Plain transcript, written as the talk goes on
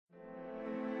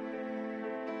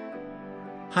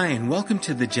Hi, and welcome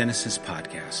to the Genesis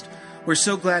Podcast. We're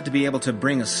so glad to be able to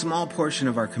bring a small portion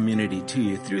of our community to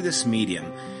you through this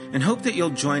medium, and hope that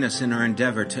you'll join us in our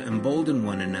endeavor to embolden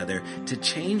one another to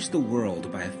change the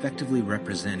world by effectively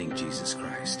representing Jesus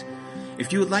Christ.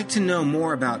 If you would like to know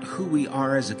more about who we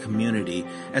are as a community,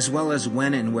 as well as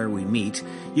when and where we meet,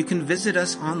 you can visit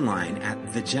us online at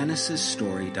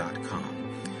thegenesisstory.com.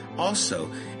 Also,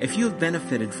 if you have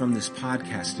benefited from this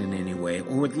podcast in any way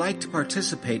or would like to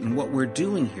participate in what we're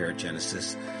doing here at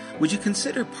Genesis, would you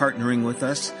consider partnering with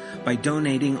us by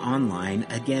donating online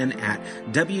again at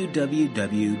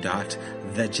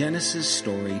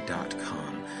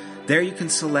www.thegenesisstory.com. There you can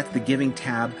select the giving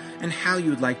tab and how you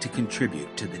would like to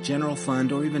contribute to the general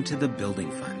fund or even to the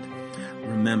building fund.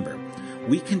 Remember,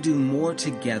 we can do more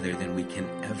together than we can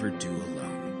ever do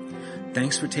alone.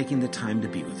 Thanks for taking the time to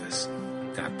be with us.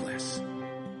 God bless.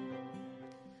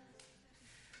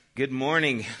 Good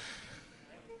morning.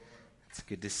 It's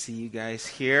good to see you guys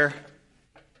here.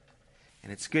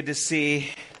 And it's good to see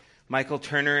Michael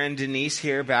Turner and Denise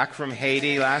here back from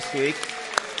Haiti last week.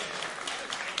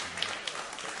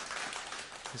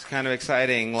 It's kind of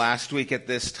exciting. Last week at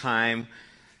this time,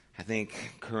 I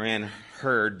think Corinne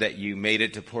heard that you made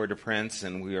it to Port-au-Prince,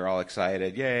 and we were all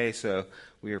excited. Yay, so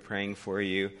we were praying for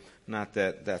you. Not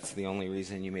that that's the only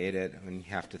reason you made it. I mean, you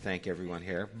have to thank everyone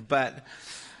here. But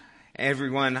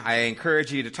everyone, I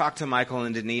encourage you to talk to Michael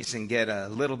and Denise and get a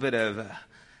little bit of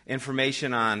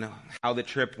information on how the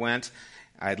trip went.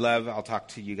 I'll talk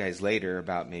to you guys later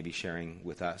about maybe sharing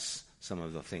with us some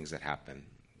of the things that happened,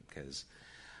 because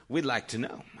we'd like to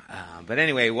know. But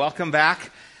anyway, welcome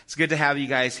back. It's good to have you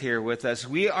guys here with us.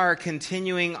 We are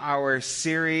continuing our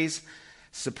series,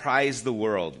 Surprise the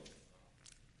World.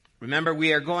 Remember,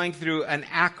 we are going through an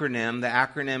acronym. The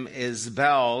acronym is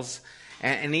BELLS,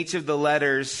 and each of the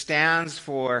letters stands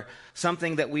for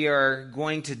something that we are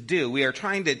going to do. We are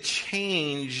trying to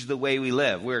change the way we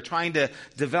live. We are trying to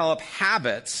develop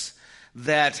habits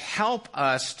that help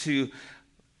us to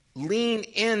lean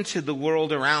into the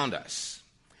world around us.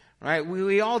 Right?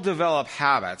 We all develop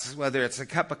habits, whether it's a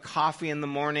cup of coffee in the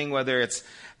morning, whether it's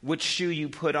which shoe you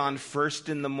put on first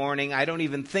in the morning. I don't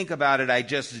even think about it. I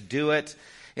just do it.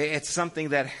 It's something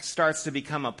that starts to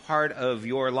become a part of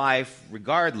your life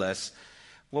regardless.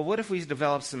 Well, what if we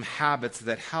developed some habits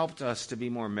that helped us to be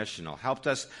more missional, helped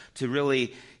us to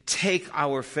really take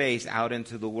our faith out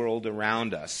into the world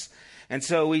around us? And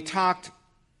so we talked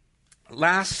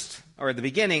at the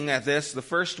beginning of this, the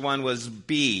first one was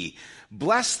B.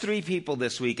 Bless 3 people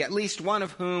this week, at least one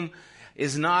of whom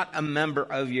is not a member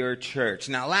of your church.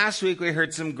 Now, last week we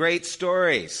heard some great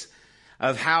stories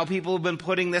of how people have been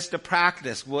putting this to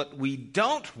practice. What we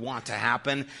don't want to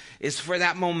happen is for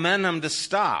that momentum to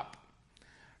stop.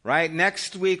 Right?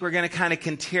 Next week, we're going to kind of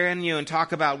continue and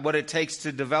talk about what it takes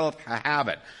to develop a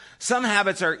habit. Some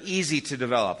habits are easy to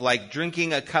develop, like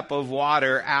drinking a cup of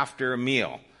water after a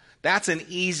meal. That's an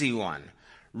easy one.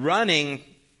 Running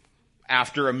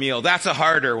after a meal, that's a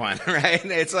harder one, right?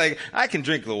 It's like, I can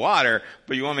drink the water,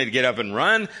 but you want me to get up and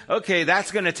run? Okay,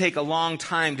 that's going to take a long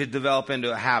time to develop into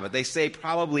a habit. They say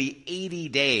probably 80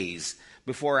 days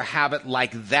before a habit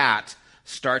like that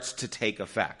starts to take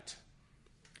effect.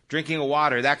 Drinking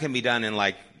water, that can be done in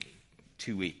like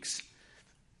 2 weeks,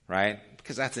 right?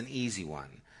 Because that's an easy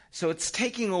one. So it's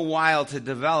taking a while to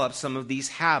develop some of these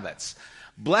habits.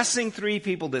 Blessing 3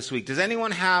 people this week. Does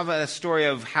anyone have a story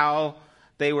of how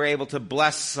they were able to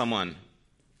bless someone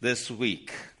this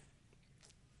week?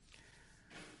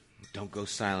 Don't go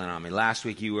silent on me. Last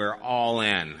week you were all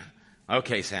in.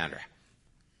 Okay, Sandra.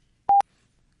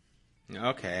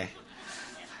 Okay.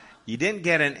 You didn't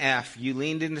get an F. You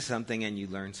leaned into something and you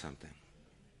learned something,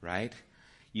 right?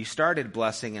 You started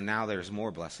blessing and now there's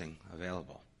more blessing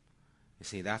available. You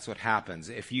see, that's what happens.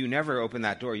 If you never opened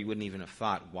that door, you wouldn't even have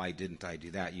thought, why didn't I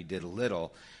do that? You did a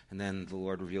little, and then the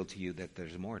Lord revealed to you that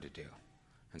there's more to do.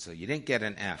 And so you didn't get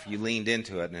an F. You leaned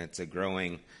into it, and it's a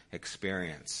growing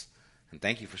experience. And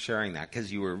thank you for sharing that,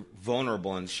 because you were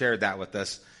vulnerable and shared that with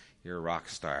us. You're a rock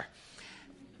star.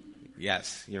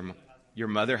 Yes, your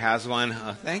mother has one.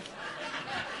 Oh, thank you.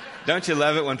 Don't you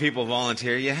love it when people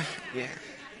volunteer? Yeah.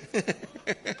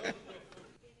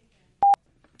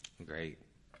 Great.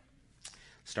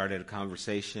 Started a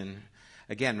conversation.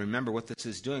 Again, remember what this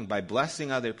is doing. By blessing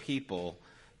other people,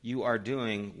 you are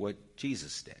doing what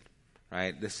Jesus did.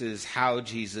 Right? This is how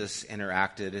Jesus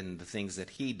interacted and the things that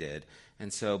he did.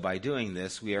 And so by doing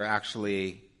this, we are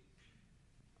actually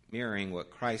mirroring what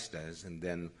Christ does, and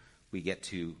then we get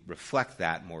to reflect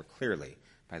that more clearly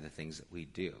by the things that we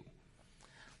do.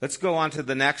 Let's go on to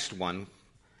the next one.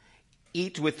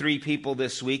 Eat with 3 people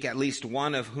this week, at least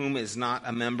one of whom is not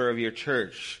a member of your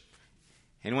church.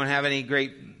 Anyone have any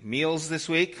great meals this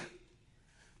week?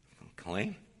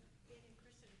 Colleen?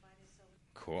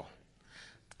 Cool.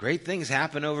 Great things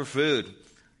happen over food.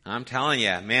 I'm telling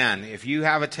you, man, if you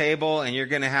have a table and you're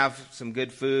going to have some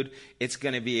good food, it's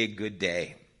going to be a good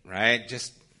day, right?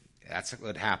 That's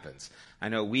what happens. I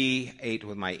know we ate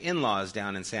with my in-laws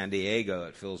down in San Diego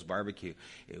at Phil's Barbecue.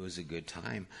 It was a good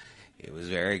time. It was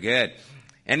very good.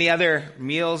 Any other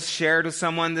meals shared with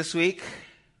someone this week?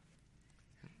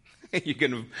 You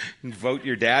can vote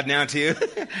your dad now too.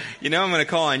 I'm going to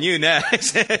call on you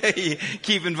next. You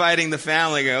keep inviting the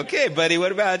family. Go, okay, buddy,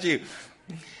 what about you?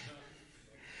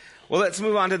 Well, let's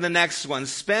move on to the next one.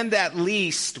 Spend at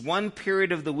least one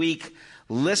period of the week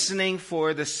listening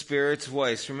for the Spirit's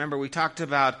voice. Remember, we talked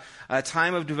about a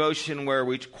time of devotion where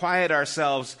we quiet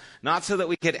ourselves, not so that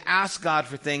we could ask God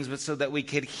for things, but so that we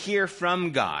could hear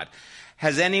from God.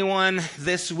 Has anyone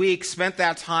this week spent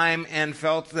that time and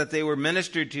felt that they were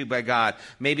ministered to by God?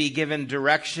 Maybe given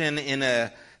direction in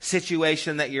a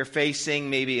situation that you're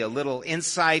facing, maybe a little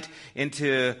insight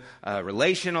into a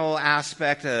relational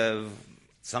aspect of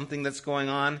something that's going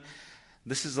on.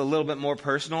 This is a little bit more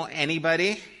personal.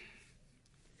 Anybody?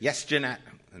 Yes, Jeanette.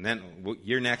 And then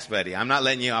you're next, buddy. I'm not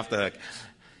letting you off the hook.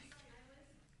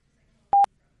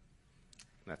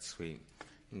 That's sweet.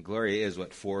 And Gloria is,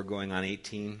 4 going on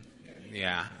 18?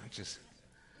 Yeah,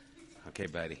 okay,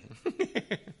 buddy.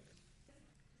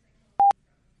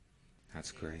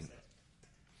 That's great.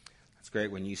 That's great.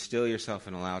 When you still yourself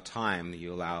and allow time,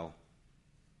 you allow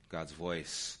God's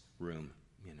voice room,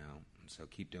 So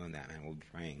keep doing that, and we'll be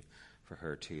praying for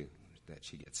her too, that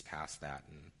she gets past that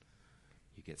and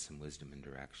you get some wisdom and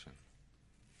direction.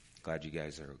 Glad you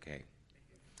guys are okay.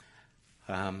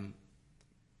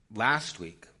 Last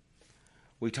week,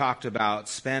 we talked about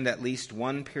spend at least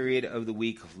one period of the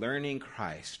week learning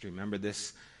Christ. Remember,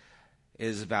 this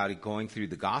is about going through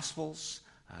the Gospels,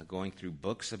 going through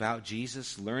books about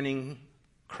Jesus, learning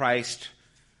Christ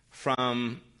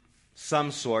from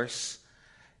some source.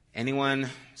 Anyone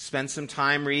spend some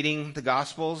time reading the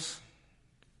Gospels?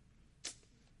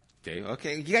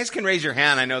 Okay. You guys can raise your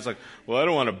hand. I know it's like, well, I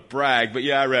don't want to brag, but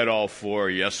yeah, I read all 4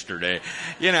 yesterday.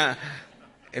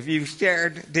 If you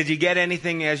shared, did you get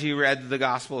anything as you read the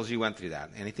Gospel, as you went through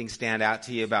that? Anything stand out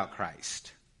to you about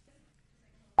Christ?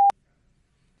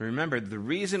 Remember, the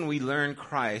reason we learn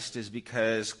Christ is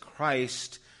because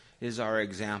Christ is our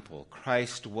example.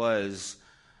 Christ was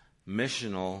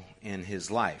missional in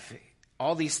his life.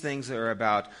 All these things are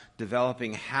about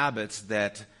developing habits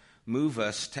that move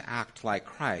us to act like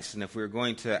Christ. And if we're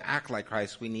going to act like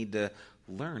Christ, we need to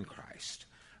learn Christ.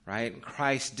 Right?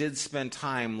 Christ did spend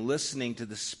time listening to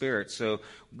the Spirit, so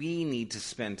we need to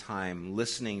spend time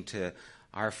listening to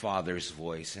our Father's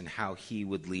voice and how he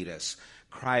would lead us.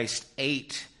 Christ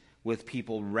ate with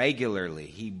people regularly.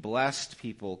 He blessed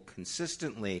people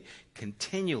consistently,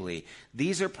 continually.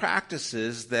 These are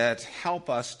practices that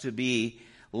help us to be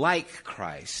like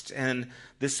Christ. And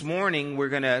this morning we're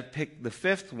going to pick the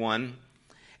 5th one,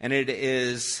 and it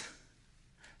is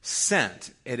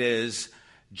sent. It is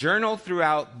journal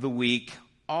throughout the week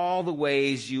all the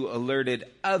ways you alerted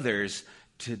others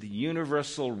to the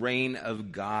universal reign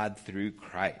of God through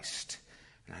Christ.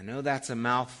 And I know that's a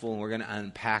mouthful, and we're going to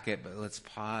unpack it, but let's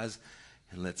pause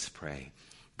and let's pray.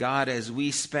 God, as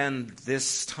we spend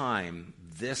this time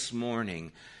this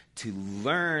morning to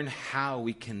learn how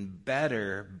we can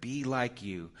better be like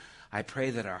you, I pray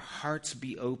that our hearts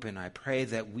be open. I pray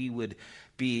that we would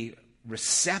be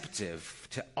receptive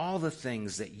to all the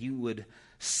things that you would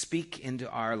speak into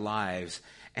our lives.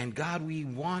 And God, we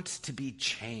want to be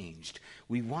changed.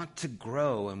 We want to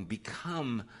grow and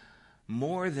become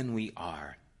more than we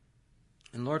are.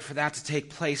 And Lord, for that to take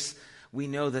place, we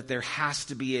know that there has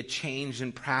to be a change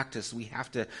in practice. We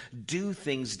have to do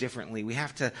things differently. We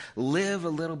have to live a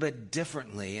little bit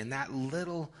differently. And that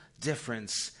little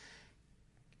difference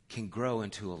can grow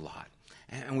into a lot.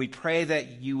 And we pray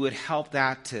that you would help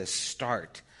that to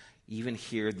start even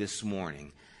here this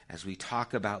morning, as we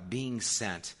talk about being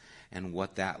sent and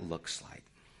what that looks like.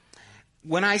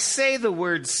 When I say the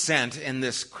word sent in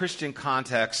this Christian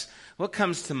context, what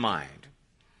comes to mind?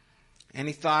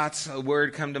 Any thoughts? A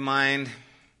word come to mind?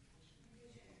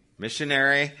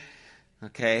 Missionary.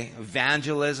 Okay.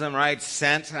 Evangelism, right?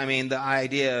 Sent. I mean, the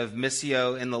idea of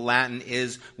missio in the Latin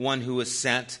is one who is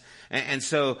sent. And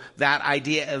so that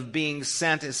idea of being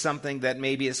sent is something that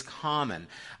maybe is common.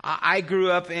 I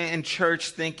grew up in church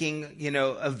thinking,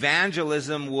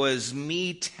 evangelism was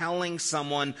me telling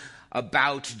someone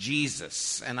about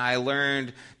Jesus. And I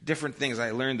learned different things.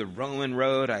 I learned the Roman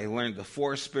road. I learned the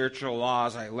 4 spiritual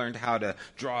laws. I learned how to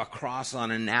draw a cross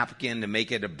on a napkin to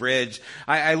make it a bridge.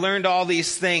 I learned all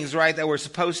these things, right, that we're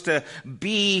supposed to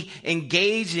be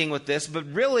engaging with this. But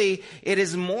really, it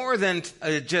is more than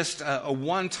just a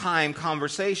one-time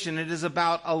conversation. It is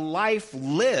about a life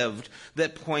lived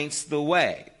that points the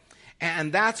way.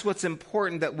 And that's what's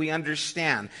important that we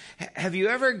understand. Have you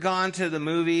ever gone to the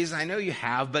movies? I know you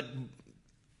have, but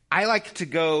I like to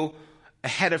go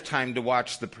ahead of time to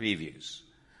watch the previews,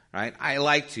 right? I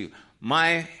like to.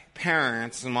 My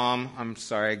parents, Mom, I'm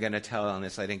sorry, I'm going to tell on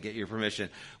this. I didn't get your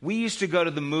permission. We used to go to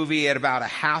the movie at about a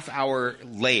half hour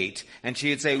late, and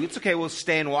she would say, it's okay, we'll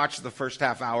stay and watch the first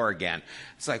half hour again.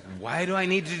 It's like, why do I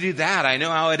need to do that? I know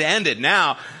how it ended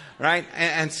now. Right?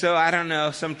 And so, I don't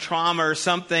know, some trauma or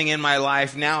something in my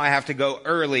life, now I have to go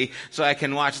early so I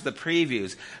can watch the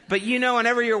previews. But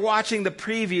whenever you're watching the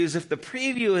previews, if the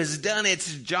preview has done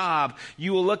its job,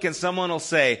 you will look and someone will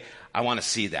say, I want to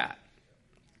see that.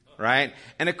 Right?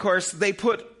 And of course, they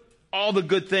put all the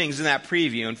good things in that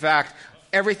preview. In fact,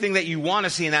 everything that you want to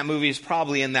see in that movie is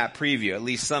probably in that preview, at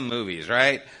least some movies,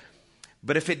 right?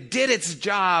 But if it did its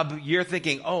job, you're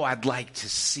thinking, oh, I'd like to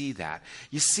see that.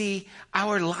 You see,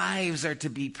 our lives are to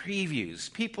be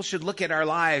previews. People should look at our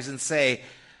lives and say,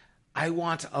 I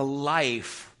want a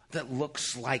life that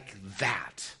looks like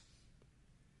that.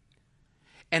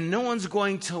 And no one's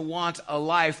going to want a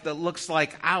life that looks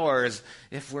like ours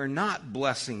if we're not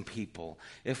blessing people,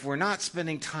 if we're not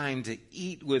spending time to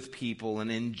eat with people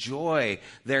and enjoy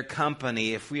their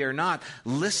company, if we are not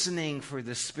listening for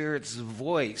the Spirit's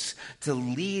voice to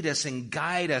lead us and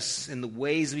guide us in the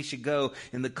ways we should go,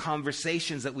 in the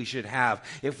conversations that we should have,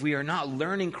 if we are not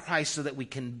learning Christ so that we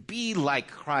can be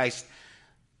like Christ,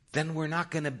 then we're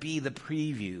not going to be the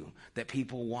preview that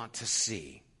people want to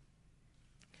see.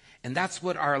 And that's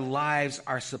what our lives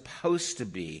are supposed to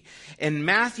be. In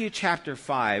Matthew chapter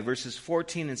 5, verses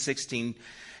 14 and 16,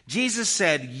 Jesus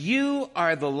said, you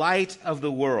are the light of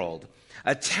the world.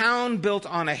 A town built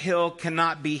on a hill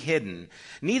cannot be hidden.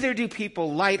 Neither do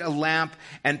people light a lamp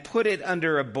and put it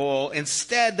under a bowl.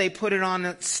 Instead, they put it on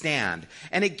a stand,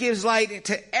 and it gives light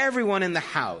to everyone in the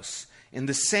house. In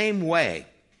the same way,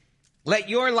 let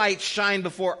your light shine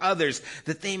before others,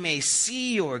 that they may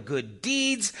see your good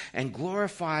deeds and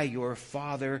glorify your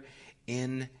Father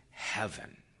in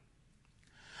heaven.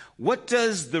 What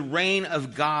does the reign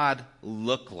of God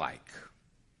look like?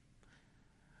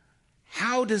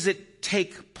 How does it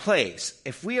take place?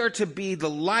 If we are to be the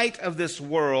light of this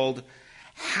world,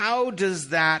 how does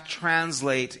that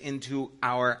translate into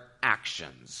our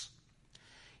actions?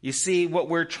 You see, what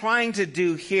we're trying to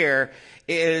do here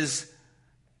is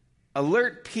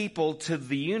alert people to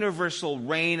the universal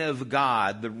reign of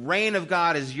God. The reign of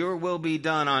God is your will be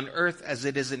done on earth as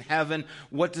it is in heaven.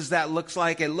 What does that look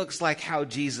like? It looks like how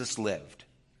Jesus lived.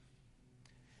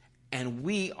 And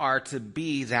we are to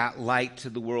be that light to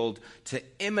the world, to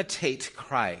imitate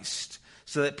Christ,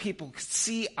 so that people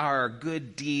see our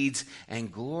good deeds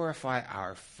and glorify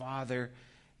our Father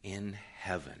in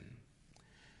heaven.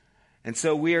 And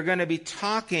so we are going to be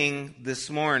talking this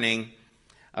morning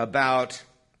about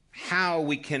how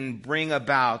we can bring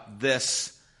about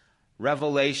this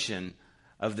revelation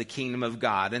of the kingdom of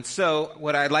God. And so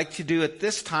what I'd like to do at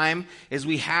this time is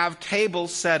we have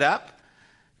tables set up.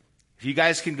 If you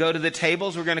guys can go to the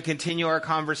tables, we're going to continue our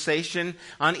conversation.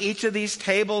 On each of these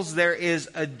tables, there is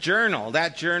a journal.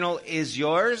 That journal is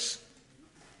yours.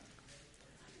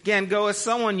 Again, go with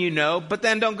someone you know, but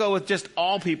then don't go with just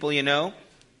all people you know.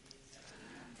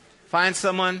 Find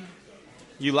someone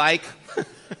you like.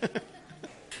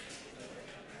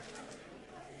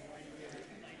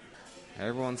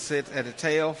 Everyone sit at a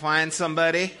table, find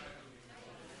somebody.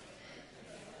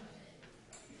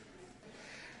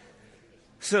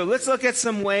 So let's look at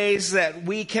some ways that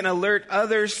we can alert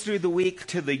others through the week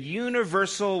to the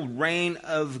universal reign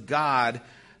of God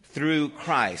through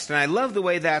Christ. And I love the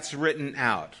way that's written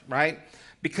out, right?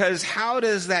 Because how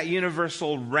does that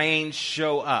universal reign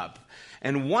show up?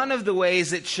 And one of the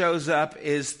ways it shows up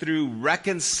is through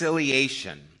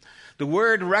reconciliation. The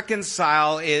word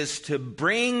reconcile is to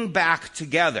bring back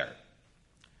together.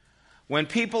 When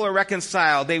people are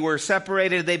reconciled, they were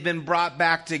separated, they've been brought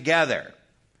back together.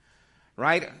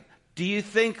 Right? Do you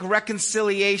think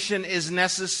reconciliation is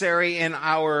necessary in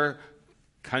our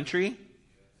country?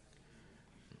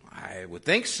 I would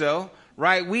think so.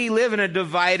 Right? We live in a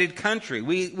divided country.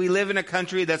 We live in a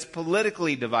country that's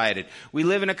politically divided. We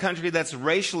live in a country that's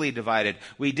racially divided.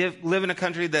 We live in a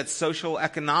country that's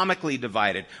social-economically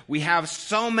divided. We have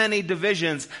so many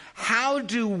divisions. How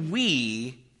do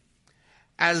we,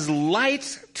 as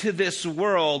light to this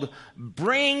world,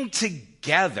 bring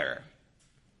together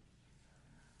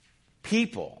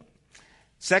people.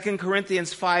 2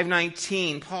 Corinthians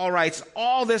 5:19, Paul writes,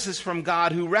 all this is from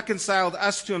God who reconciled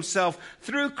us to himself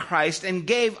through Christ and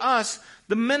gave us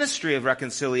the ministry of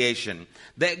reconciliation.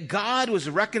 That God was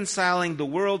reconciling the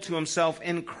world to himself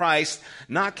in Christ,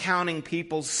 not counting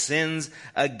people's sins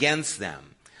against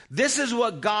them. This is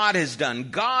what God has done.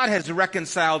 God has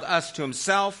reconciled us to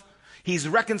himself. He's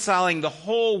reconciling the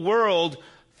whole world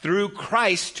through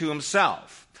Christ to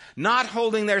himself, not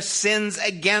holding their sins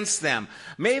against them.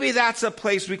 Maybe that's a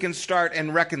place we can start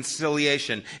in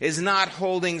reconciliation, is not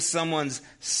holding someone's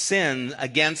sin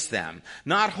against them,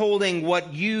 not holding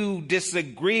what you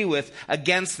disagree with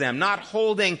against them, not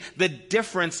holding the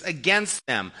difference against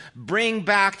them. Bring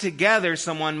back together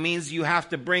someone means you have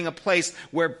to bring a place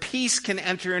where peace can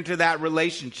enter into that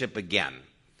relationship again.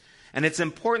 And it's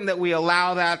important that we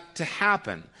allow that to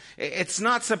happen. It's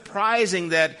not surprising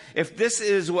that if this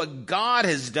is what God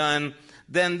has done,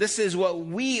 then this is what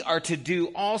we are to do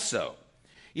also.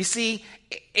 You see,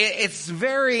 it's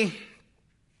very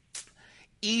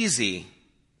easy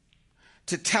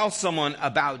to tell someone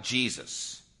about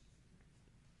Jesus.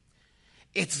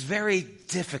 It's very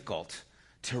difficult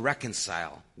to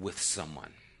reconcile with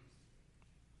someone.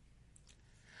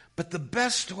 But the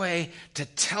best way to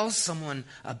tell someone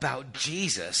about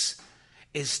Jesus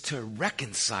is to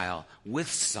reconcile with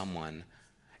someone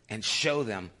and show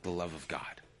them the love of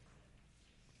God.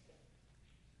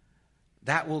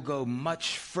 That will go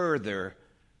much further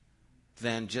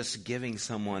than just giving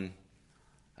someone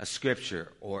a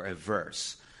scripture or a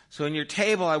verse. So in your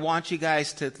table, I want you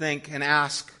guys to think and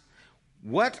ask,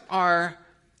 what are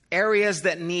areas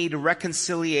that need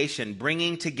reconciliation,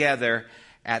 bringing together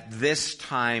at this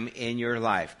time in your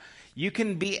life? You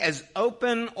can be as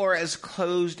open or as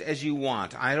closed as you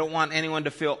want. I don't want anyone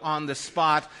to feel on the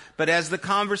spot, but as the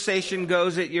conversation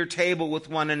goes at your table with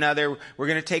one another, we're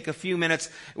going to take a few minutes.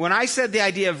 When I said the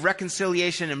idea of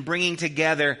reconciliation and bringing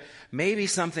together, maybe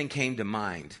something came to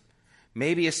mind.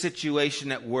 Maybe a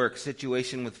situation at work,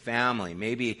 situation with family,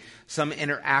 maybe some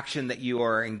interaction that you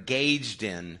are engaged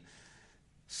in.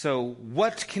 So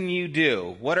what can you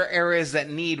do? What are areas that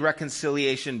need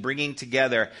reconciliation, bringing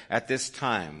together at this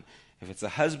time? If it's a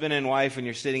husband and wife and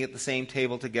you're sitting at the same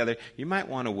table together, you might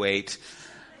want to wait.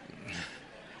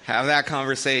 Have that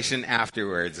conversation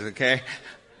afterwards, okay?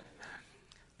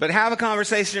 But have a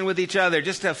conversation with each other,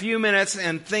 just a few minutes,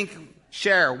 and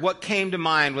share what came to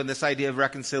mind when this idea of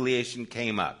reconciliation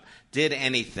came up. Did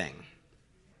anything?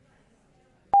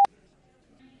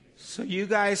 So you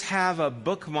guys have a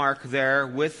bookmark there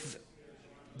with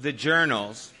the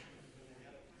journals.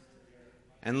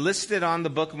 And listed on the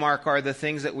bookmark are the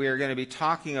things that we are going to be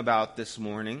talking about this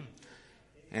morning.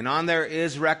 And on there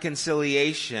is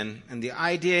reconciliation. And the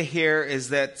idea here is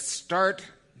that start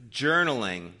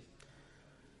journaling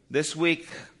this week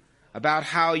about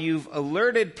how you've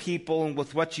alerted people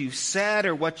with what you've said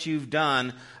or what you've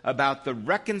done about the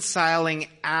reconciling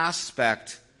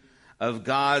aspect of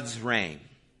God's reign.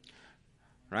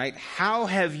 Right? How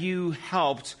have you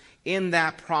helped in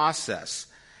that process?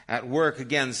 At work,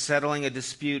 again, settling a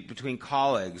dispute between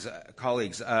colleagues,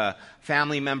 a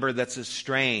family member that's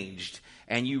estranged,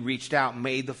 and you reached out,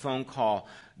 made the phone call.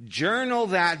 Journal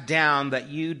that down that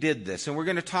you did this. And we're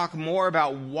going to talk more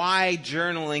about why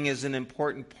journaling is an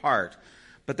important part.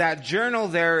 But that journal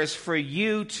there is for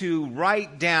you to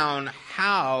write down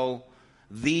how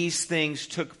these things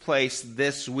took place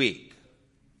this week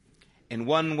in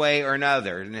one way or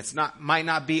another. And might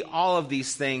not be all of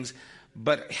these things,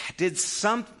 but did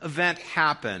some event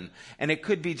happen? And it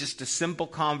could be just a simple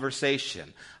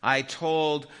conversation. I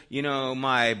told,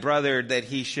 my brother that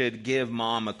he should give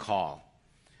mom a call.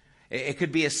 It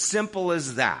could be as simple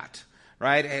as that,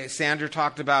 right? Sandra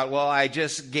talked about, I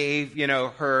just gave,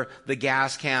 her the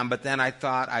gas can, but then I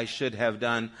thought I should have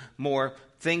done more.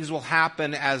 Things will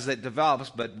happen as it develops,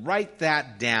 but write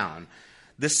that down.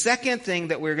 The second thing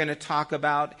that we're going to talk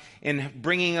about in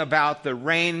bringing about the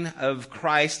reign of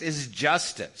Christ is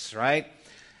justice, right?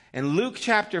 In Luke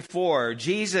chapter 4,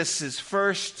 Jesus'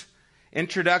 first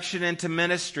introduction into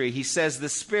ministry, he says, "The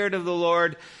Spirit of the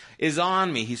Lord is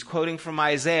on me." He's quoting from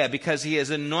Isaiah, "because he has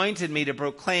anointed me to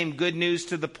proclaim good news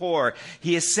to the poor.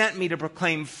 He has sent me to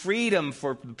proclaim freedom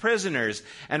for the prisoners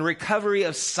and recovery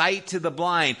of sight to the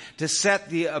blind, to set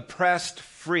the oppressed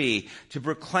free, to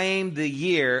proclaim the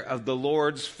year of the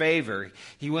Lord's favor."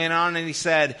 He went on and he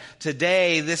said,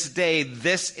 this day,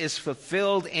 this is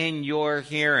fulfilled in your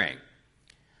hearing.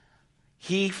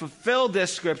 He fulfilled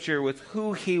this scripture with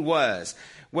who he was.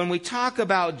 When we talk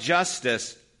about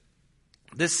justice,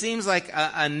 This seems like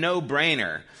a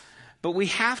no-brainer, but we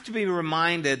have to be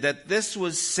reminded that this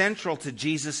was central to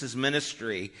Jesus'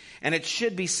 ministry, and it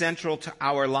should be central to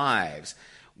our lives.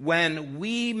 When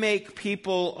we make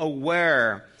people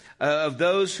aware of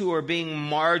those who are being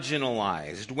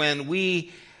marginalized, when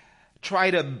we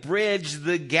try to bridge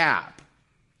the gap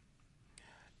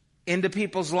into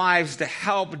people's lives to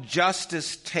help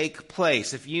justice take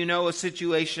place. If you know a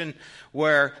situation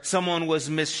where someone was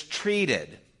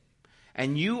mistreated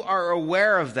and you are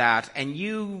aware of that and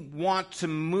you want to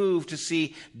move to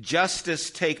see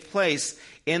justice take place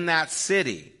in that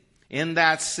city, in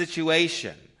that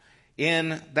situation,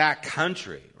 in that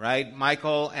country, right?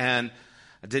 Michael and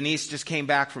Denise just came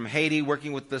back from Haiti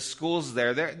working with the schools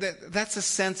there. That's a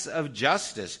sense of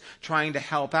justice, trying to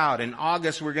help out. In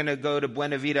August, we're going to go to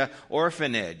Buena Vida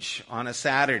Orphanage on a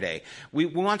Saturday. We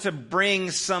want to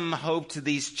bring some hope to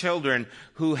these children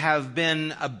who have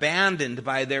been abandoned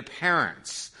by their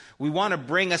parents. We want to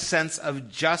bring a sense of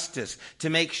justice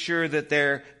to make sure that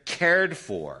they're cared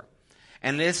for.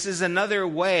 And this is another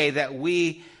way that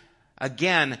we,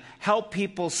 again, help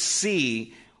people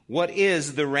see what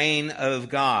is the reign of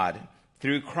God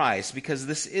through Christ, because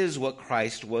this is what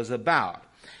Christ was about.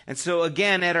 And so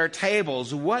again, at our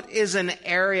tables, what is an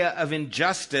area of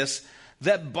injustice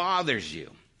that bothers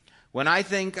you? When I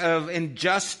think of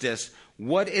injustice,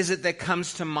 what is it that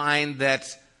comes to mind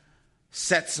that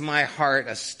sets my heart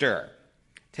astir?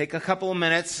 Take a couple of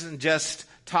minutes and just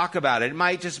talk about it. It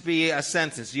might just be a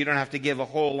sentence. You don't have to give a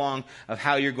whole long of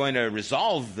how you're going to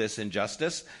resolve this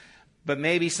injustice, but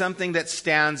maybe something that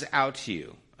stands out to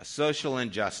you, a social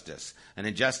injustice, an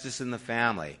injustice in the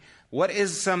family. What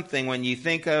is something when you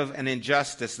think of an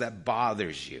injustice that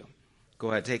bothers you?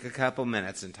 Go ahead, take a couple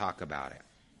minutes and talk about it.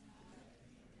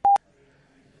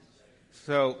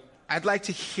 So I'd like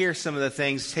to hear some of the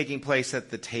things taking place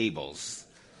at the tables.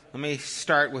 Let me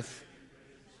start with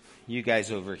you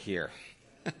guys over here.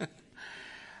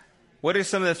 What are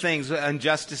some of the things,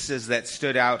 injustices that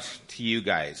stood out to you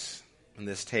guys on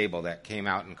this table that came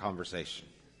out in conversation?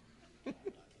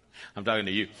 I'm talking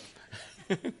to you.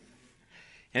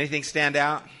 Anything stand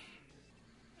out?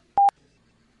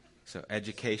 So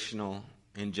educational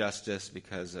injustice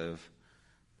because of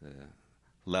the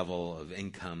level of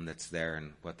income that's there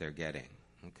and what they're getting.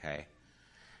 Okay.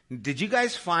 Did you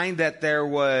guys find that there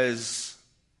was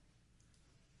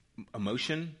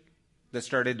emotion that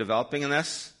started developing in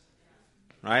this?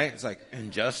 Right? It's like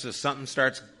injustice. Something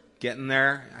starts getting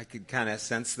there. I could kind of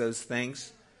sense those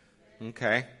things.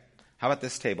 Okay. How about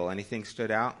this table? Anything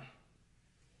stood out?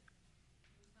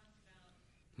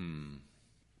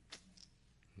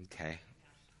 Okay.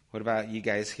 What about you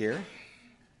guys here?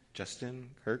 Justin,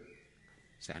 Kirk,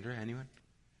 Sandra, anyone?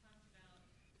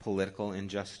 Political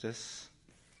injustice.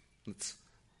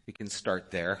 We can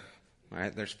start there. All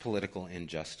right. There's political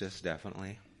injustice,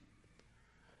 definitely.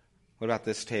 What about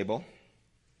this table?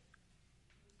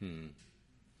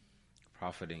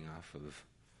 Profiting off of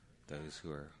those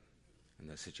who are in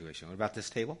the situation. What about this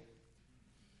table?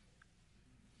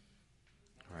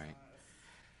 Right.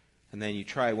 And then you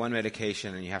try one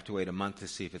medication and you have to wait a month to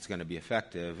see if it's going to be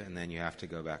effective, and then you have to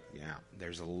go back. Yeah,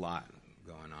 there's a lot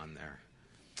going on there.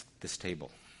 This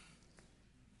table.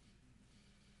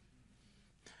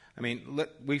 I mean,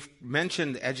 we've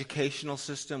mentioned the educational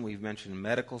system, we've mentioned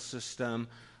medical system,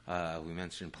 we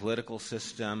mentioned political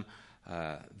system,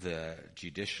 the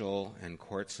judicial and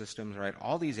court systems, right?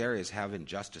 All these areas have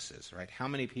injustices, right? How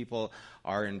many people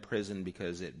are in prison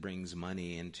because it brings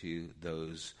money into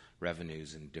those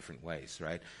revenues in different ways,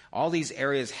 right? All these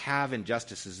areas have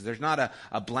injustices. There's not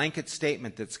a blanket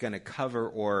statement that's going to cover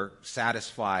or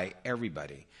satisfy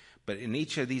everybody. But in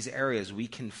each of these areas, we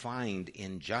can find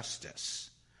injustice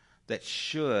that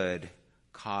should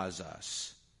cause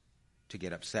us to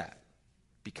get upset,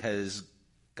 because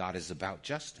God is about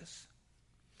justice.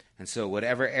 And so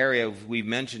whatever area we've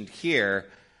mentioned here,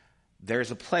 there's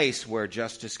a place where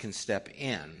justice can step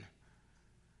in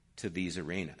to these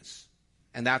arenas.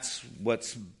 And that's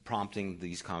what's prompting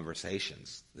these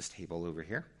conversations, this table over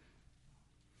here.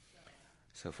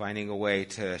 So finding a way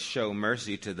to show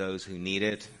mercy to those who need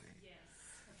it,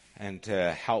 and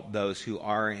to help those who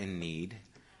are in need,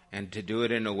 and to do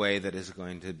it in a way that is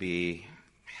going to be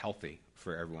healthy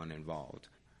for everyone involved.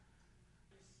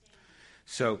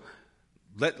 So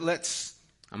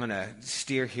I'm going to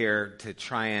steer here to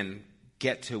try and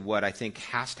get to what I think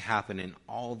has to happen in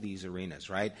all these arenas,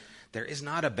 right? There is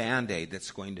not a Band-Aid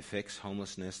that's going to fix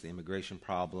homelessness, the immigration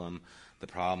problem, the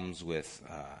problems with,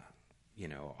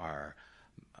 our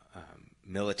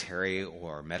military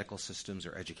or medical systems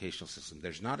or educational systems.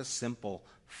 There's not a simple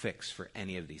fix for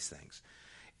any of these things.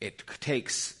 It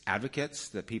takes advocates,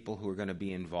 the people who are going to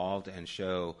be involved and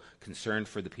show concern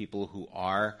for the people who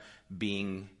are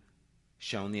being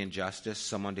shown the injustice,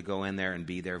 someone to go in there and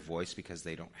be their voice because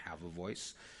they don't have a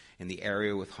voice. In the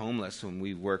area with homeless, when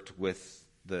we worked with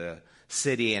the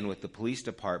city and with the police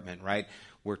department, right,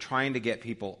 we're trying to get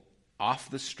people off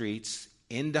the streets,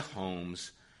 into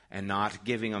homes, and not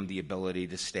giving them the ability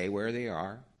to stay where they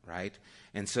are, right?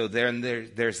 And so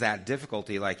there's that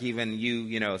difficulty. Like even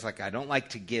you know, it's like I don't like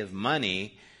to give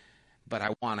money, but I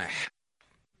want to help,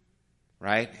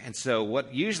 right? And so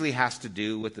what usually has to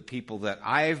do with the people that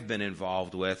I've been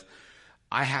involved with,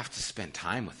 I have to spend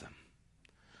time with them.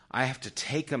 I have to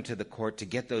take them to the court to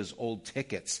get those old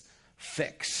tickets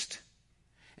fixed.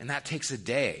 And that takes a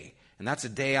day. And that's a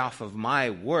day off of my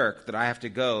work that I have to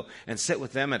go and sit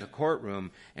with them at a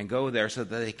courtroom and go there so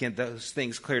that they can those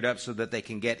things cleared up so that they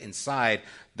can get inside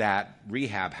that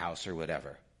rehab house or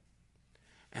whatever.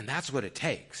 And that's what it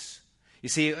takes. You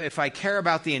see, if I care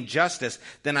about the injustice,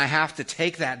 then I have to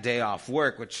take that day off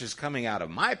work, which is coming out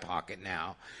of my pocket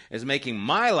now, is making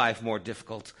my life more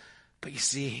difficult. But you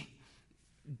see,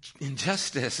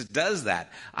 injustice does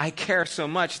that. I care so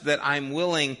much that I'm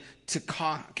willing to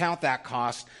count that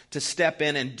cost, to step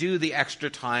in and do the extra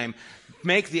time,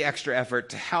 make the extra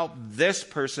effort to help this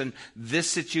person, this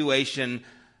situation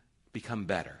become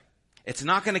better. It's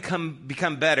not going to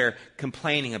become better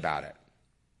complaining about it,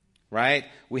 right?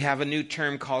 We have a new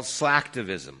term called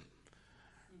slacktivism,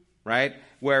 right?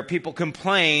 Where people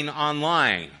complain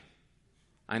online.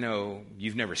 I know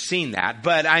you've never seen that,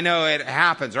 but I know it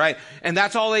happens, right? And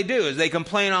that's all they do is they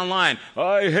complain online.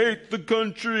 I hate the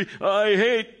country. I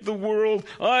hate the world.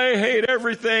 I hate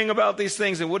everything about these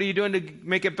things. And what are you doing to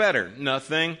make it better?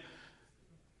 Nothing.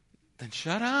 Then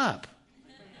shut up.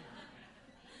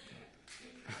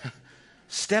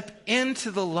 Step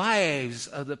into the lives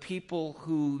of the people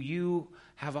who you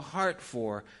have a heart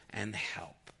for and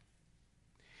help.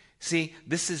 See,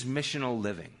 this is missional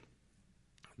living.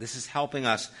 This is helping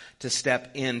us to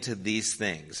step into these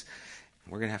things.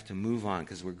 We're going to have to move on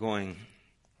because we're going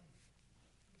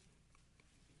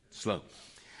slow.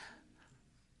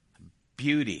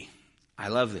 Beauty. I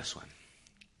love this one.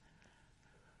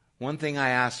 One thing I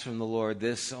ask from the Lord,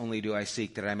 this only do I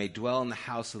seek, that I may dwell in the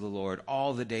house of the Lord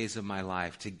all the days of my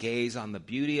life, to gaze on the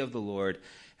beauty of the Lord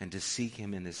and to seek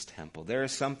him in his temple. There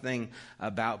is something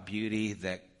about beauty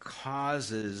that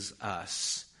causes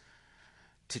us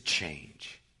to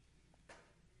change.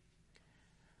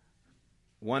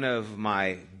 One of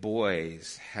my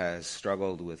boys has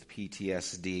struggled with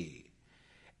PTSD,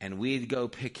 and we'd go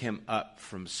pick him up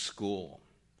from school.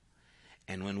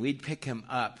 And when we'd pick him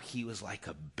up, he was like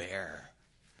a bear.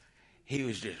 He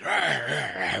was just,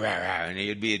 and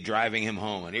he'd be driving him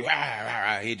home, and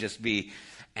he'd just be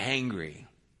angry.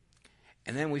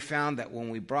 And then we found that when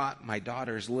we brought my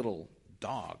daughter's little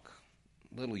dog,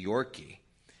 little Yorkie,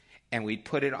 and we'd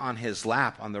put it on his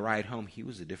lap on the ride home, he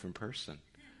was a different person.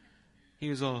 He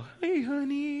was all, hey,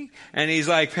 honey. And he's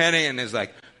like petting and is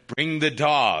like, bring the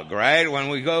dog, right? When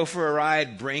we go for a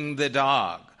ride, bring the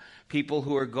dog. People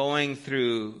who are going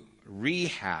through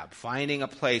rehab, finding a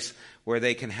place where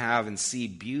they can have and see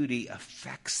beauty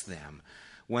affects them.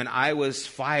 When I was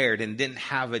fired and didn't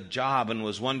have a job and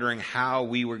was wondering how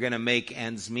we were going to make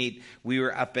ends meet, we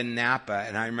were up in Napa,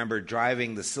 and I remember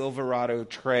driving the Silverado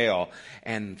Trail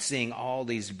and seeing all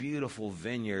these beautiful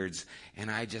vineyards,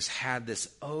 and I just had this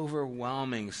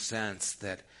overwhelming sense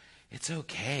that it's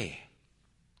okay.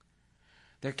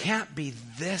 There can't be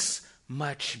this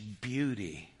much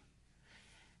beauty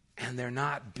and there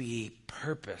not be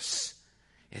purpose.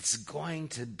 It's going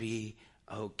to be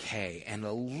okay. And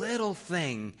a little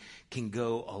thing can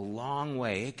go a long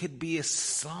way. It could be a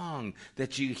song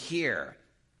that you hear.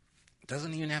 It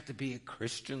doesn't even have to be a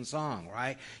Christian song,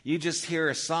 right? You just hear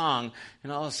a song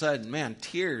and all of a sudden, man,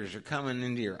 tears are coming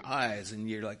into your eyes and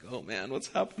you're like, oh man, what's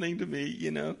happening to me?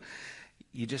 You know,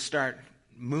 you just start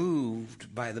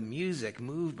moved by the music,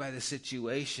 moved by the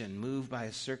situation, moved by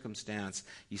a circumstance.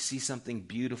 You see something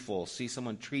beautiful, see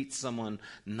someone treat someone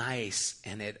nice,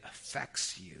 and it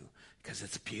affects you because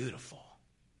it's beautiful.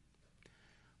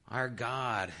 Our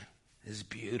God is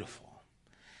beautiful.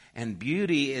 And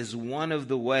beauty is one of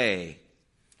the ways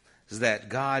that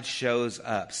God shows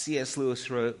up. C.S. Lewis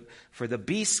wrote, "For the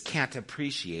beasts can't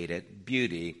appreciate it,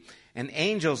 beauty, and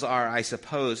angels are, I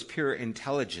suppose, pure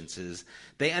intelligences.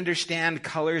 They understand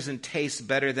colors and tastes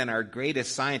better than our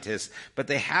greatest scientists, but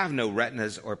they have no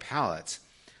retinas or palates.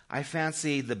 I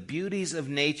fancy the beauties of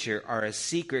nature are a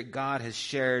secret God has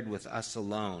shared with us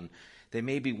alone. They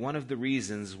may be one of the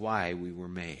reasons why we were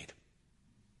made,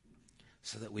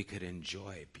 so that we could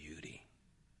enjoy beauty."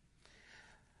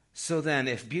 So then,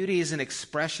 if beauty is an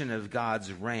expression of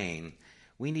God's reign,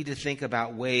 we need to think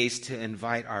about ways to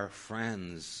invite our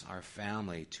friends, our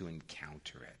family, to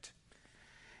encounter it.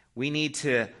 We need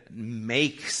to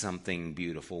make something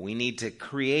beautiful. We need to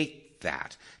create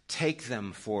that. Take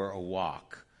them for a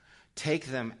walk. Take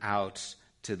them out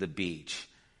to the beach.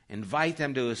 Invite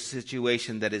them to a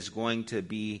situation that is going to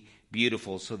be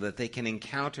beautiful so that they can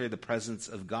encounter the presence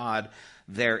of God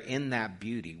there in that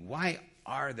beauty. Why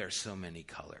are there so many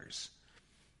colors?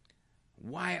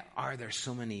 Why are there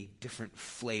so many different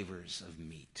flavors of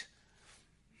meat?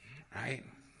 Right?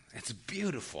 It's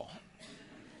beautiful.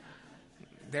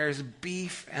 There's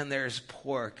beef and there's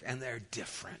pork, and they're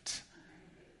different.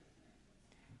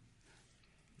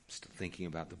 I'm still thinking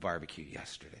about the barbecue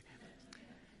yesterday.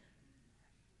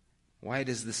 Why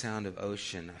does the sound of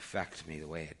ocean affect me the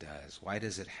way it does? Why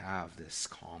does it have this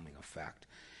calming effect?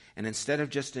 And instead of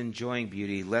just enjoying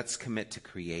beauty, let's commit to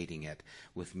creating it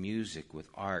with music, with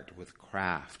art, with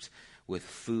craft, with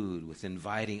food, with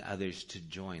inviting others to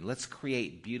join. Let's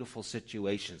create beautiful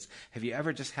situations. Have you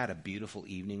ever just had a beautiful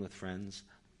evening with friends?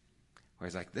 Where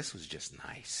it's like, this was just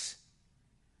nice.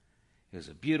 It was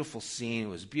a beautiful scene. It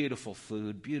was beautiful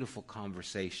food, beautiful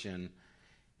conversation.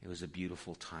 It was a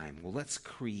beautiful time. Well, let's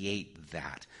create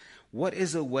that. What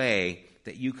is a way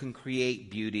that you can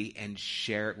create beauty and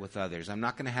share it with others? I'm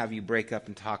not going to have you break up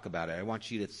and talk about it. I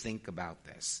want you to think about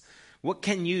this. What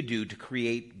can you do to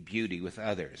create beauty with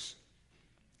others?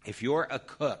 If you're a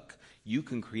cook, you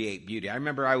can create beauty. I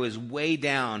remember I was way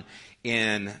down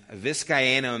in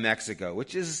Vizcaíno, Mexico,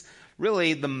 which is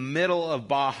really the middle of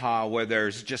Baja where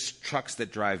there's just trucks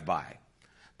that drive by.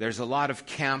 There's a lot of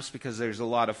camps because there's a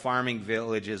lot of farming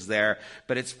villages there,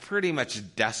 but it's pretty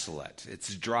much desolate.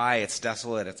 It's dry, it's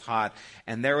desolate, it's hot.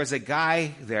 And there was a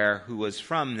guy there who was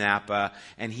from Napa,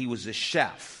 and he was a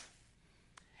chef.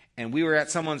 And we were at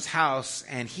someone's house,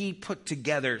 and he put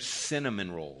together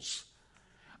cinnamon rolls.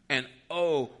 And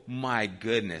oh my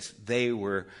goodness, they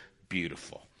were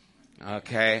beautiful.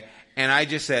 Okay? And I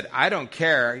just said, I don't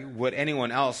care what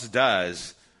anyone else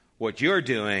does. What you're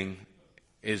doing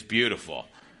is beautiful.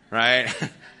 Right?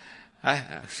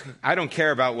 I don't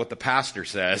care about what the pastor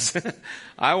says.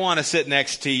 I want to sit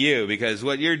next to you because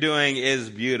what you're doing is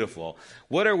beautiful.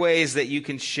 What are ways that you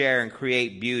can share and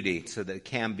create beauty so that it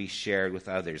can be shared with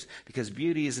others? Because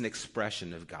beauty is an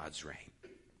expression of God's reign.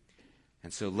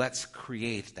 And so let's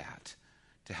create that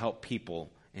to help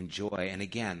people enjoy. And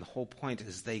again, the whole point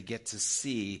is they get to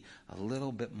see a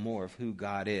little bit more of who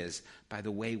God is by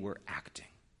the way we're acting.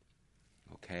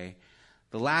 Okay?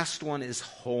 The last one is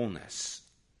wholeness.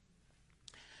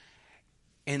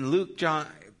 In Luke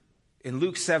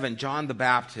 7, John the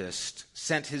Baptist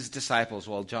sent his disciples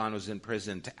while John was in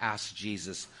prison to ask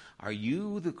Jesus, "Are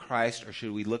you the Christ, or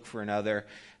should we look for another?"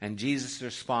 And Jesus'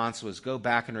 response was, "Go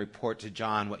back and report to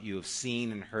John what you have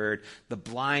seen and heard. The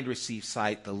blind receive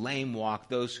sight, the lame walk,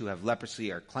 those who have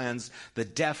leprosy are cleansed, the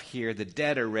deaf hear, the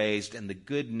dead are raised, and the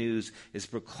good news is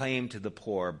proclaimed to the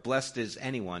poor. Blessed is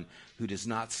anyone who does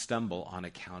not stumble on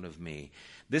account of me."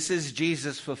 This is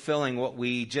Jesus fulfilling what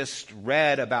we just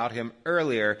read about him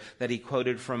earlier that he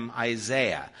quoted from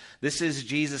Isaiah. This is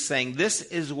Jesus saying, this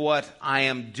is what I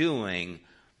am doing.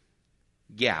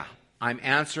 Yeah, I'm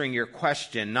answering your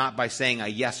question not by saying a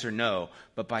yes or no,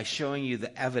 but by showing you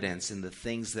the evidence in the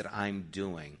things that I'm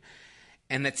doing.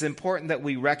 And it's important that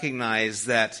we recognize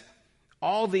that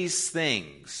all these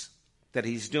things that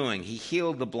he's doing, he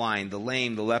healed the blind, the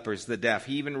lame, the lepers, the deaf.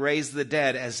 He even raised the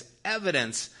dead as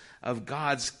evidence of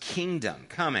God's kingdom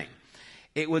coming.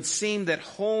 It would seem that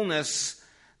wholeness,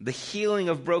 the healing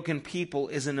of broken people,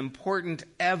 is an important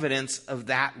evidence of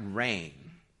that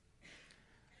reign.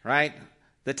 Right?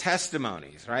 The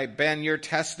testimonies, right? Ben, your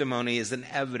testimony is an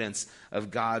evidence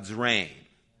of God's reign.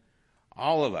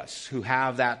 All of us who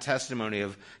have that testimony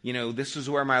of, this is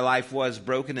where my life was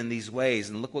broken in these ways,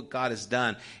 and look what God has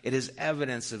done. It is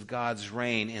evidence of God's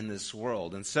reign in this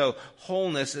world. And so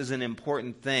wholeness is an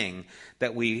important thing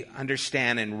that we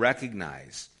understand and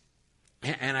recognize.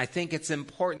 And I think it's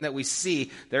important that we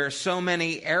see there are so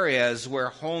many areas where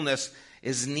wholeness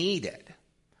is needed.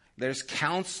 There's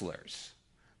counselors.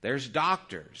 There's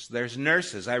doctors, there's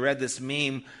nurses. I read this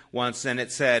meme once and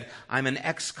it said, I'm an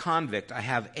ex-convict, I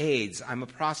have AIDS, I'm a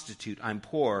prostitute, I'm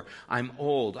poor, I'm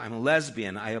old, I'm a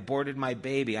lesbian, I aborted my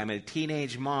baby, I'm a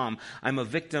teenage mom, I'm a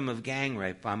victim of gang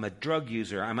rape, I'm a drug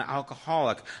user, I'm an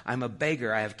alcoholic, I'm a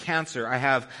beggar, I have cancer, I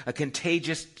have a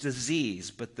contagious disease.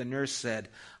 But the nurse said,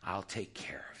 I'll take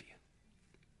care of you.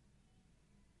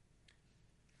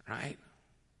 Right?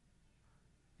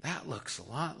 That looks a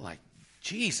lot like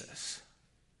Jesus.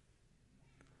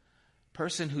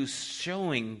 Person who's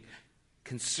showing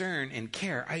concern and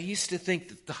care. I used to think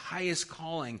that the highest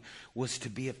calling was to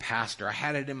be a pastor. I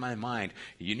had it in my mind.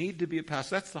 You need to be a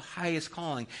pastor. That's the highest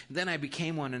calling. And then I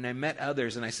became one and I met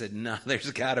others and I said, no,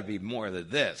 there's got to be more than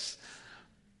this.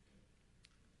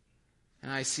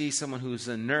 And I see someone who's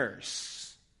a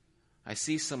nurse. I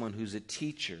see someone who's a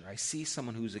teacher. I see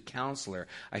someone who's a counselor.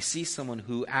 I see someone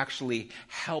who actually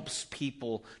helps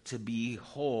people to be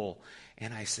whole.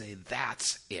 And I say,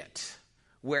 that's it.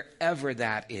 Wherever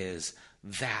that is,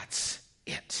 that's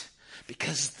it.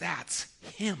 Because that's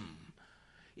him.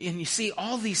 And you see,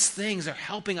 all these things are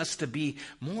helping us to be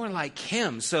more like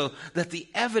him so that the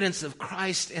evidence of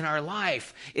Christ in our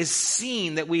life is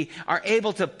seen, that we are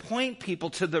able to point people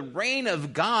to the reign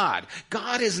of God.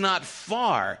 God is not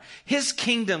far. His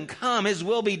kingdom come, his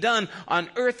will be done on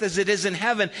earth as it is in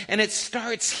heaven. And it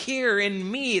starts here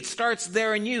in me. It starts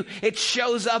there in you. It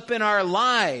shows up in our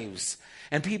lives.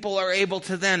 And people are able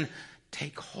to then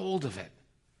take hold of it.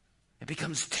 It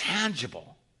becomes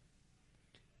tangible.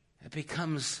 It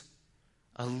becomes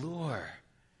a lure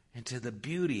into the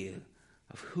beauty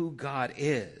of who God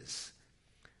is.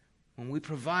 When we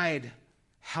provide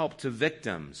help to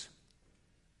victims,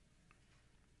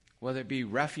 whether it be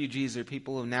refugees or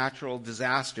people of natural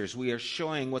disasters, we are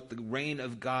showing what the reign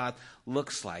of God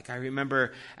looks like. I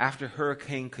remember after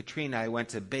Hurricane Katrina, I went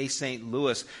to Bay St.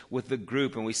 Louis with the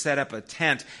group, and we set up a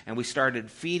tent, and we started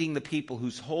feeding the people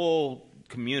whose whole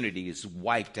community is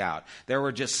wiped out. There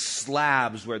were just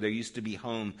slabs where there used to be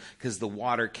home because the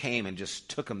water came and just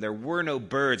took them. There were no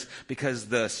birds because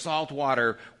the salt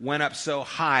water went up so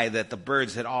high that the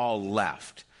birds had all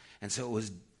left. And so it was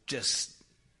just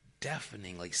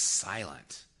deafeningly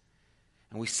silent.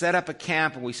 And we set up a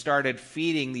camp and we started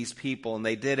feeding these people, and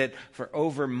they did it for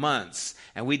over months.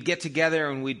 And we'd get together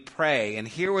and we'd pray. And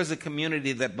here was a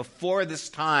community that before this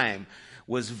time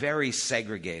was very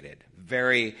segregated.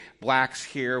 Very blacks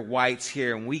here, whites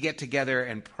here, and we get together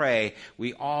and pray.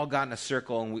 We all got in a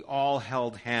circle and we all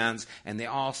held hands, and they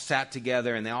all sat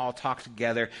together and they all talked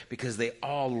together because they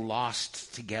all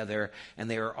lost together, and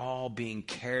they were all being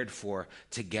cared for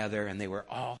together, and they were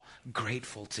all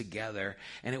grateful together.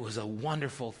 And it was a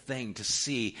wonderful thing to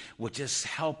see what just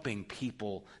helping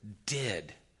people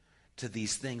did to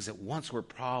these things that once were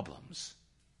problems.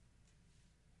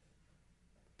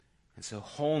 And so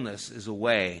wholeness is a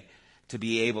way to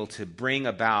be able to bring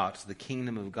about the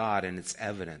kingdom of God and its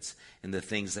evidence in the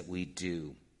things that we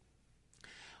do.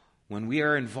 When we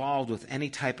are involved with any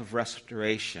type of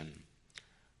restoration,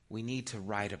 we need to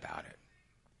write about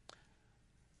it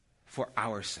for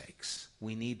our sakes.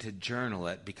 We need to journal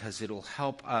it because it'll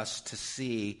help us to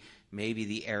see maybe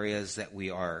the areas that we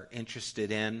are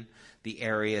interested in, the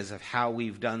areas of how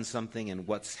we've done something and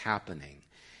what's happening.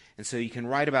 And so you can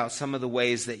write about some of the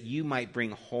ways that you might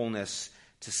bring wholeness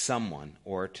to someone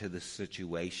or to the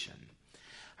situation.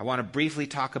 I want to briefly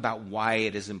talk about why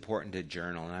it is important to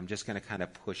journal, and I'm just going to kind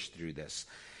of push through this.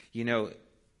 You know,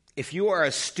 if you are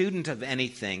a student of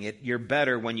anything, you're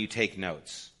better when you take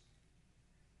notes.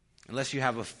 Unless you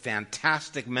have a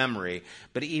fantastic memory,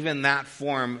 but even that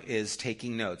form is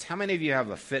taking notes. How many of you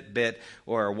have a Fitbit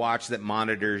or a watch that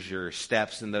monitors your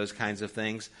steps and those kinds of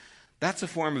things? That's a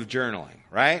form of journaling,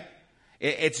 right?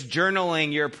 It's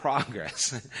journaling your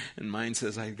progress. And mine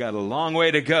says, I've got a long way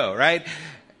to go, right?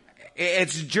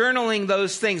 It's journaling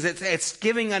those things. It's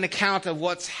giving an account of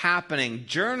what's happening.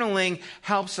 Journaling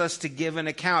helps us to give an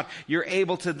account. You're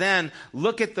able to then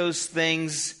look at those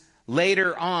things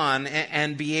later on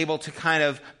and be able to kind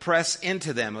of press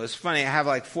into them. It was funny. I have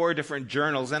like 4 different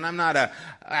journals, and I'm not an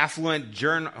affluent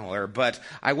journaler, but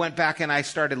I went back and I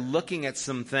started looking at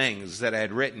some things that I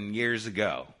had written years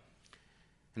ago.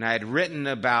 And I had written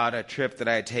about a trip that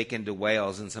I had taken to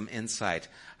Wales and some insight.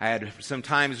 I had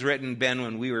sometimes written, Ben,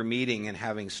 when we were meeting and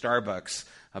having Starbucks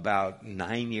about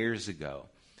 9 years ago.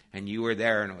 And you were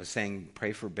there, and it was saying,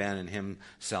 pray for Ben and him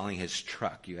selling his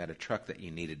truck. You had a truck that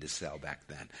you needed to sell back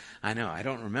then. I know, I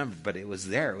don't remember, but it was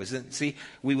there. See,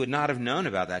 we would not have known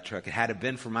about that truck. It had it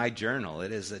been for my journal.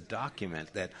 It is a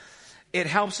document that it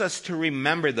helps us to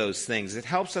remember those things. It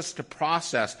helps us to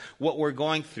process what we're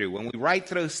going through. When we write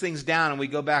those things down and we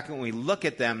go back and we look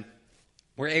at them,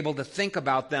 we're able to think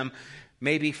about them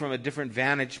maybe from a different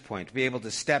vantage point, to be able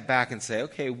to step back and say,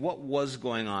 okay, what was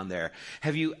going on there?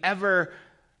 Have you ever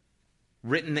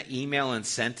written an email and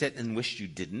sent it and wished you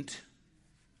didn't?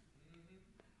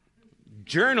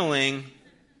 Journaling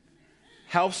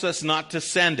helps us not to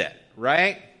send it,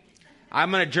 right? I'm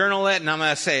going to journal it, and I'm going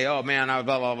to say, oh, man, blah,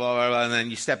 blah, blah, blah, blah. And then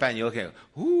you step back and you look at it.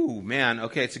 Ooh, man,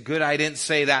 okay, it's good I didn't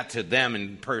say that to them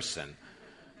in person.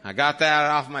 I got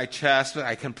that off my chest, but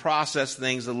I can process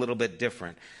things a little bit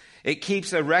different. It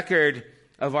keeps a record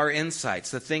of our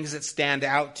insights, the things that stand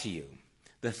out to you,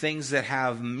 the things that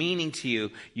have meaning to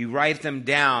you, you write them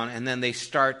down, and then they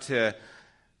start to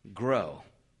grow.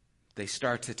 They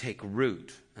start to take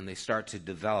root, and they start to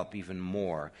develop even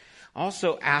more.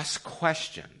 Also, ask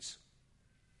questions.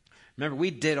 Remember,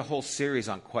 we did a whole series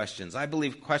on questions. I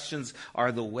believe questions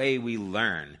are the way we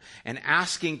learn. And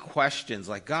asking questions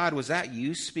like, God, was that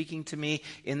you speaking to me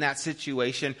in that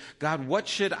situation? God, what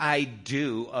should I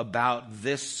do about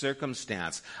this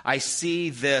circumstance? I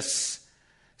see this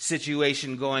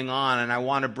situation going on and I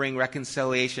want to bring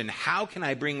reconciliation. How can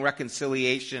I bring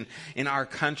reconciliation in our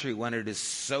country when it is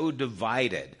so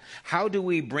divided? How do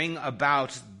we bring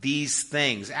about these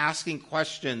things? Asking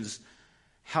questions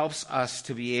helps us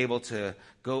to be able to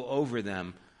go over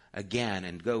them again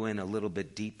and go in a little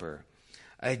bit deeper.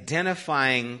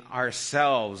 Identifying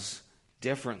ourselves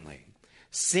differently.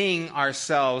 Seeing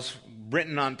ourselves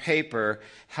written on paper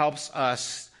helps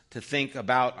us to think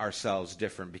about ourselves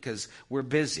different because we're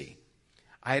busy.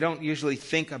 I don't usually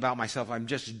think about myself. I'm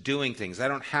just doing things. I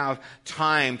don't have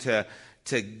time to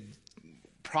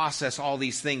process all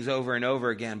these things over and over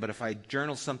again. But if I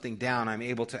journal something down, I'm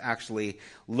able to actually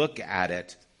look at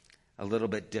it a little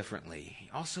bit differently.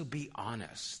 Also, be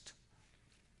honest.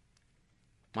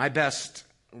 My best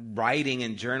writing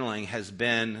and journaling has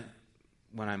been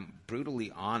when I'm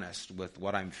brutally honest with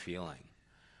what I'm feeling,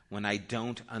 when I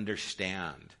don't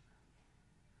understand.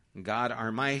 God,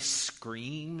 are my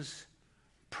screams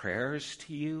prayers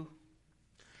to you?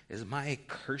 Is my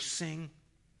cursing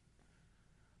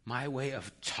my way of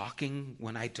talking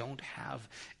when I don't have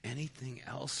anything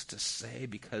else to say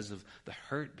because of the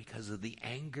hurt, because of the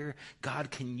anger? God,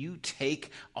 can you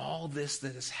take all this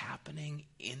that is happening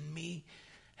in me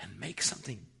and make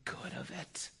something good of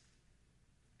it?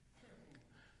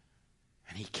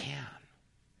 And he can.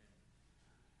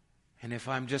 And if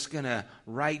I'm just going to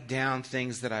write down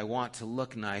things that I want to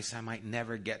look nice, I might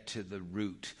never get to the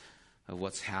root of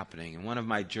what's happening. In one of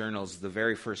my journals, the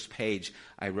very first page,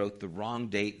 I wrote the wrong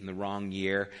date and the wrong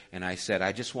year, and I said,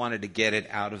 I just wanted to get it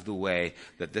out of the way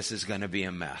that this is going to be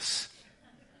a mess.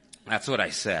 That's what I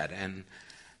said, and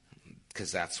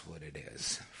because that's what it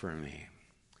is for me.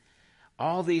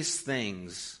 All these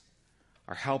things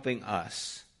are helping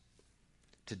us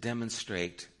to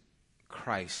demonstrate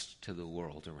Christ to the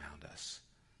world around us.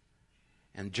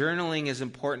 And journaling is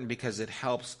important because it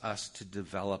helps us to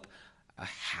develop a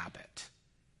habit.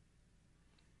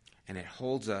 And it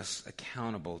holds us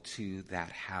accountable to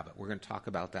that habit. We're going to talk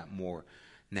about that more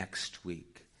next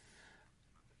week.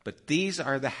 But these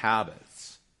are the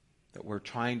habits that we're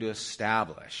trying to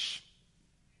establish,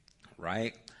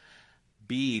 right?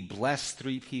 B, bless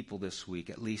 3 people this week,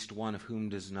 at least one of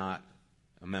whom is not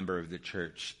a member of the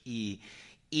church. E,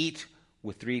 eat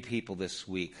with 3 people this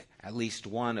week, at least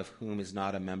one of whom is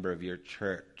not a member of your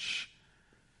church.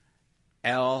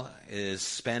 L is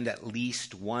spend at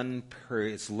least one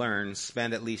period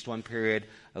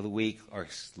of the week, or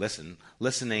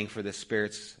listening for the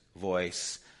Spirit's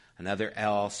voice. Another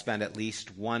L, spend at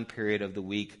least one period of the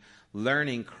week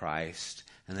learning Christ.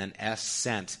 And then S,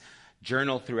 sent.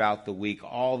 Journal throughout the week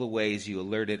all the ways you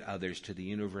alerted others to the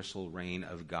universal reign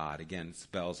of God. Again,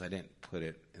 spells, I didn't put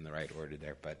it in the right order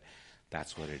there, but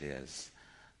that's what it is.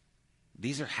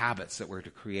 These are habits that we're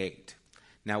to create.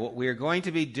 Now, what we're going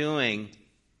to be doing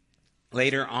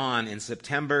later on in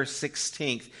September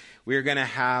 16th, we're going to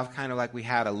have, kind of like we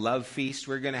had a love feast,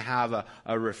 we're going to have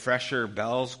a refresher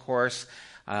bells course,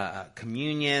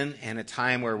 communion, and a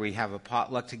time where we have a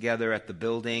potluck together at the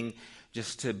building,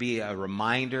 just to be a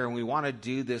reminder. And we want to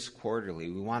do this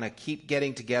quarterly. We want to keep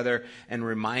getting together and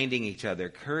reminding each other,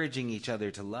 encouraging each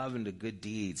other to love and to good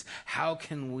deeds. How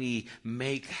can we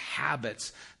make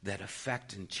habits that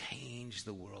affect and change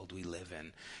the world we live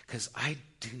in? Because I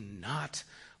do not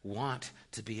want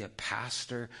to be a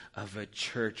pastor of a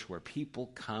church where people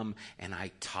come and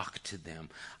I talk to them.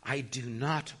 I do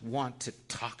not want to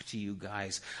talk to you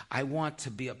guys. I want to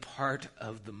be a part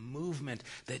of the movement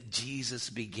that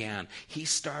Jesus began. He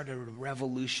started a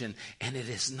revolution and it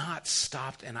has not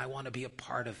stopped, and I want to be a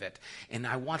part of it. And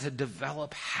I want to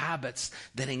develop habits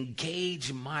that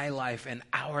engage my life and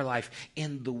our life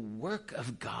in the work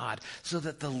of God, so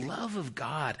that the love of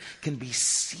God can be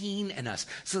seen in us,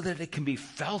 so that it can be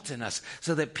felt in us,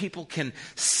 so that people can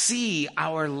see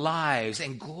our lives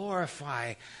and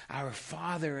glorify our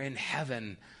Father in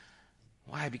heaven.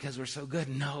 Why? Because we're so good?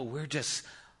 No, we're just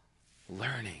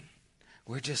learning.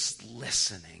 We're just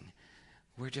listening.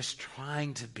 We're just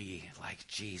trying to be like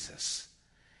Jesus.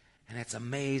 And it's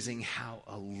amazing how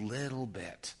a little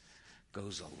bit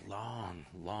goes a long,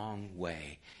 long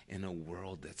way in a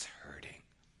world that's hurting.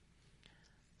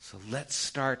 So let's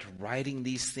start writing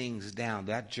these things down.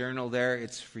 That journal there,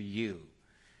 it's for you.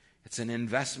 It's an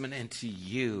investment into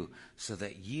you so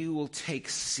that you will take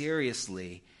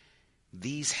seriously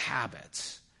these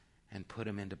habits and put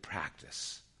them into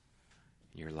practice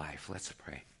in your life. Let's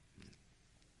pray.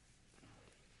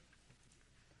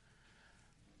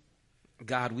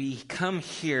 God, we come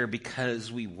here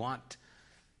because we want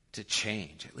to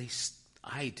change. At least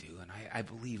I do, and I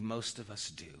believe most of us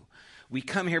do. We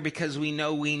come here because we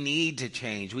know we need to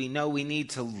change. We know we need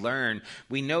to learn.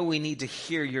 We know we need to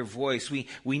hear your voice.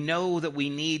 We know that we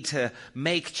need to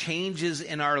make changes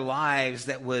in our lives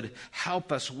that would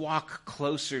help us walk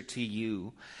closer to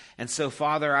you. And so,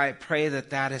 Father, I pray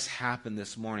that has happened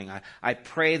this morning. I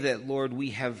pray that, Lord, we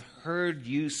have heard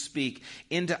you speak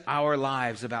into our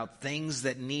lives about things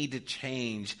that need to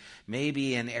change,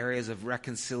 maybe in areas of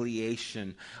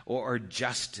reconciliation or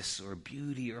justice or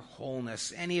beauty or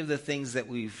wholeness, any of the things that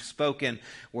we've spoken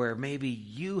where maybe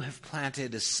you have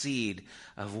planted a seed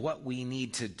of what we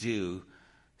need to do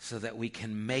so that we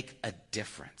can make a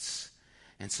difference.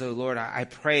 And so, Lord, I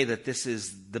pray that this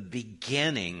is the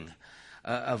beginning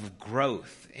of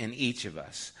growth in each of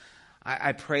us.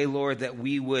 I pray, Lord, that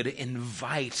we would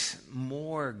invite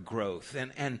more growth.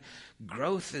 And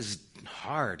growth is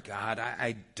hard, God.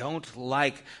 I don't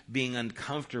like being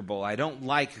uncomfortable. I don't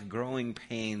like growing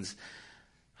pains.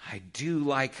 I do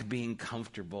like being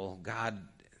comfortable. God,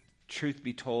 truth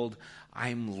be told,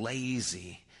 I'm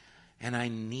lazy, and I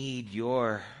need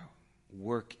your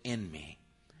work in me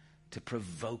to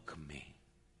provoke me.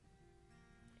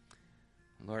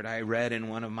 Lord, I read in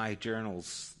one of my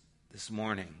journals this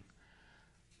morning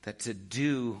that to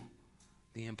do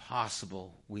the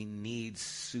impossible, we need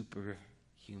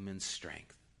superhuman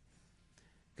strength.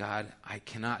 God, I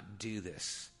cannot do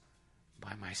this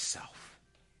by myself.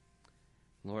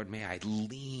 Lord, may I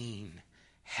lean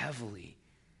heavily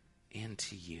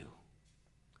into you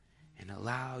and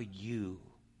allow you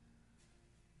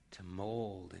to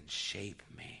mold and shape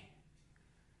me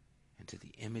into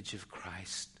the image of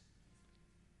Christ,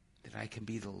 that I can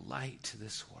be the light to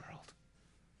this world.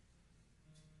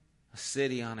 A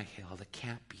city on a hill that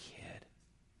can't be hid.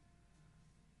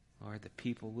 Lord, that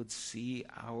people would see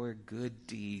our good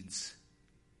deeds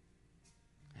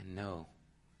and know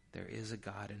there is a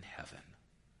God in heaven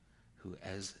who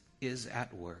is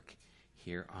at work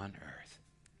here on earth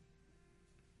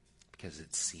because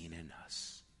it's seen in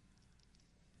us.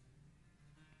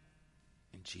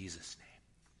 In Jesus' name,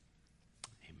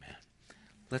 amen.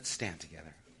 Let's stand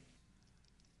together.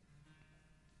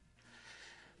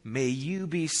 May you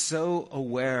be so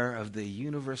aware of the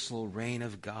universal reign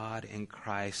of God in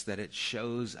Christ that it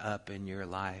shows up in your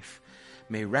life.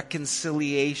 May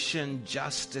reconciliation,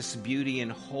 justice, beauty,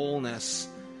 and wholeness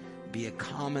be a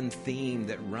common theme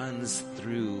that runs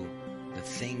through the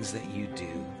things that you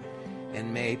do.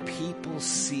 And may people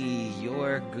see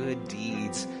your good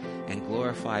deeds and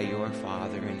glorify your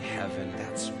Father in heaven.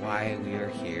 That's why we are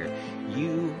here.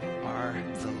 You are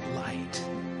the light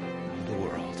of the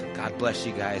world. God bless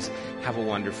you guys. Have a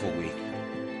wonderful week.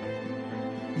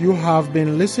 You have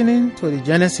been listening to the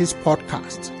Genesis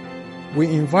podcast. We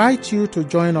invite you to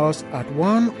join us at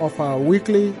one of our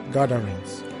weekly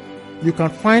gatherings. You can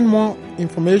find more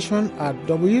information at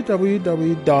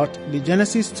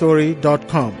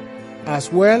www.thegenesisstory.com,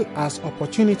 as well as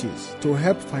opportunities to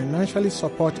help financially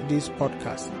support this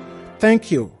podcast.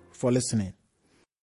 Thank you for listening.